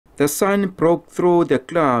The sun broke through the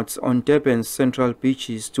clouds on Durban's central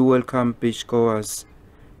beaches to welcome beachgoers.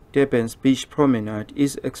 Durban's beach promenade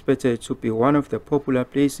is expected to be one of the popular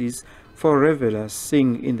places for revelers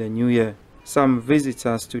seeing in the new year. Some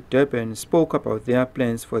visitors to Durban spoke about their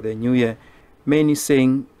plans for the new year, many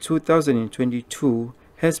saying 2022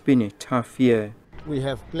 has been a tough year. We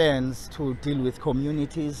have plans to deal with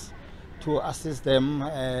communities, to assist them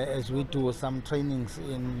as we do some trainings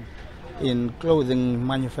in clothing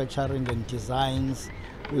manufacturing and designs.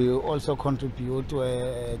 We also contribute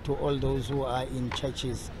to all those who are in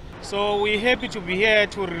churches. So we're happy to be here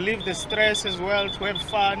to relieve the stress as well, to have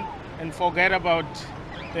fun and forget about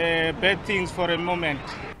the bad things for a moment.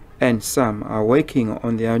 And some are working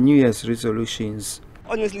on their New Year's resolutions.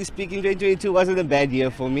 Honestly speaking, 2022 wasn't a bad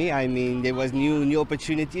year for me. I mean, there was new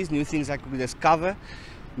opportunities, new things I could discover,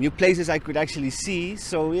 new places I could actually see.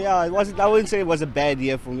 So yeah, I wouldn't say it was a bad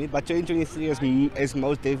year for me, but 2023 is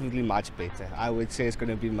most definitely much better. I would say it's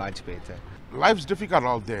going to be much better. Life's difficult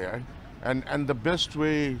out there, and the best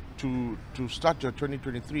way to start your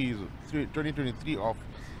 2023 off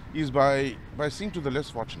is by seeing to the less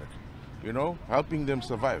fortunate, you know, helping them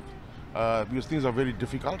survive, because things are very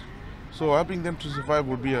difficult. So helping them to survive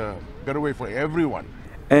would be a better way for everyone.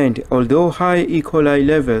 And although high E. coli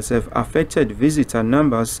levels have affected visitor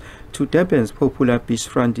numbers to Durban's popular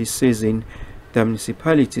beachfront this season, the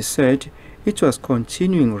municipality said it was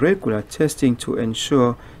continuing regular testing to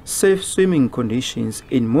ensure safe swimming conditions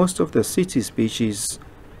in most of the city's beaches.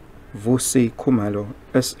 Vusi Kumalo,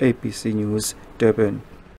 SABC News, Durban.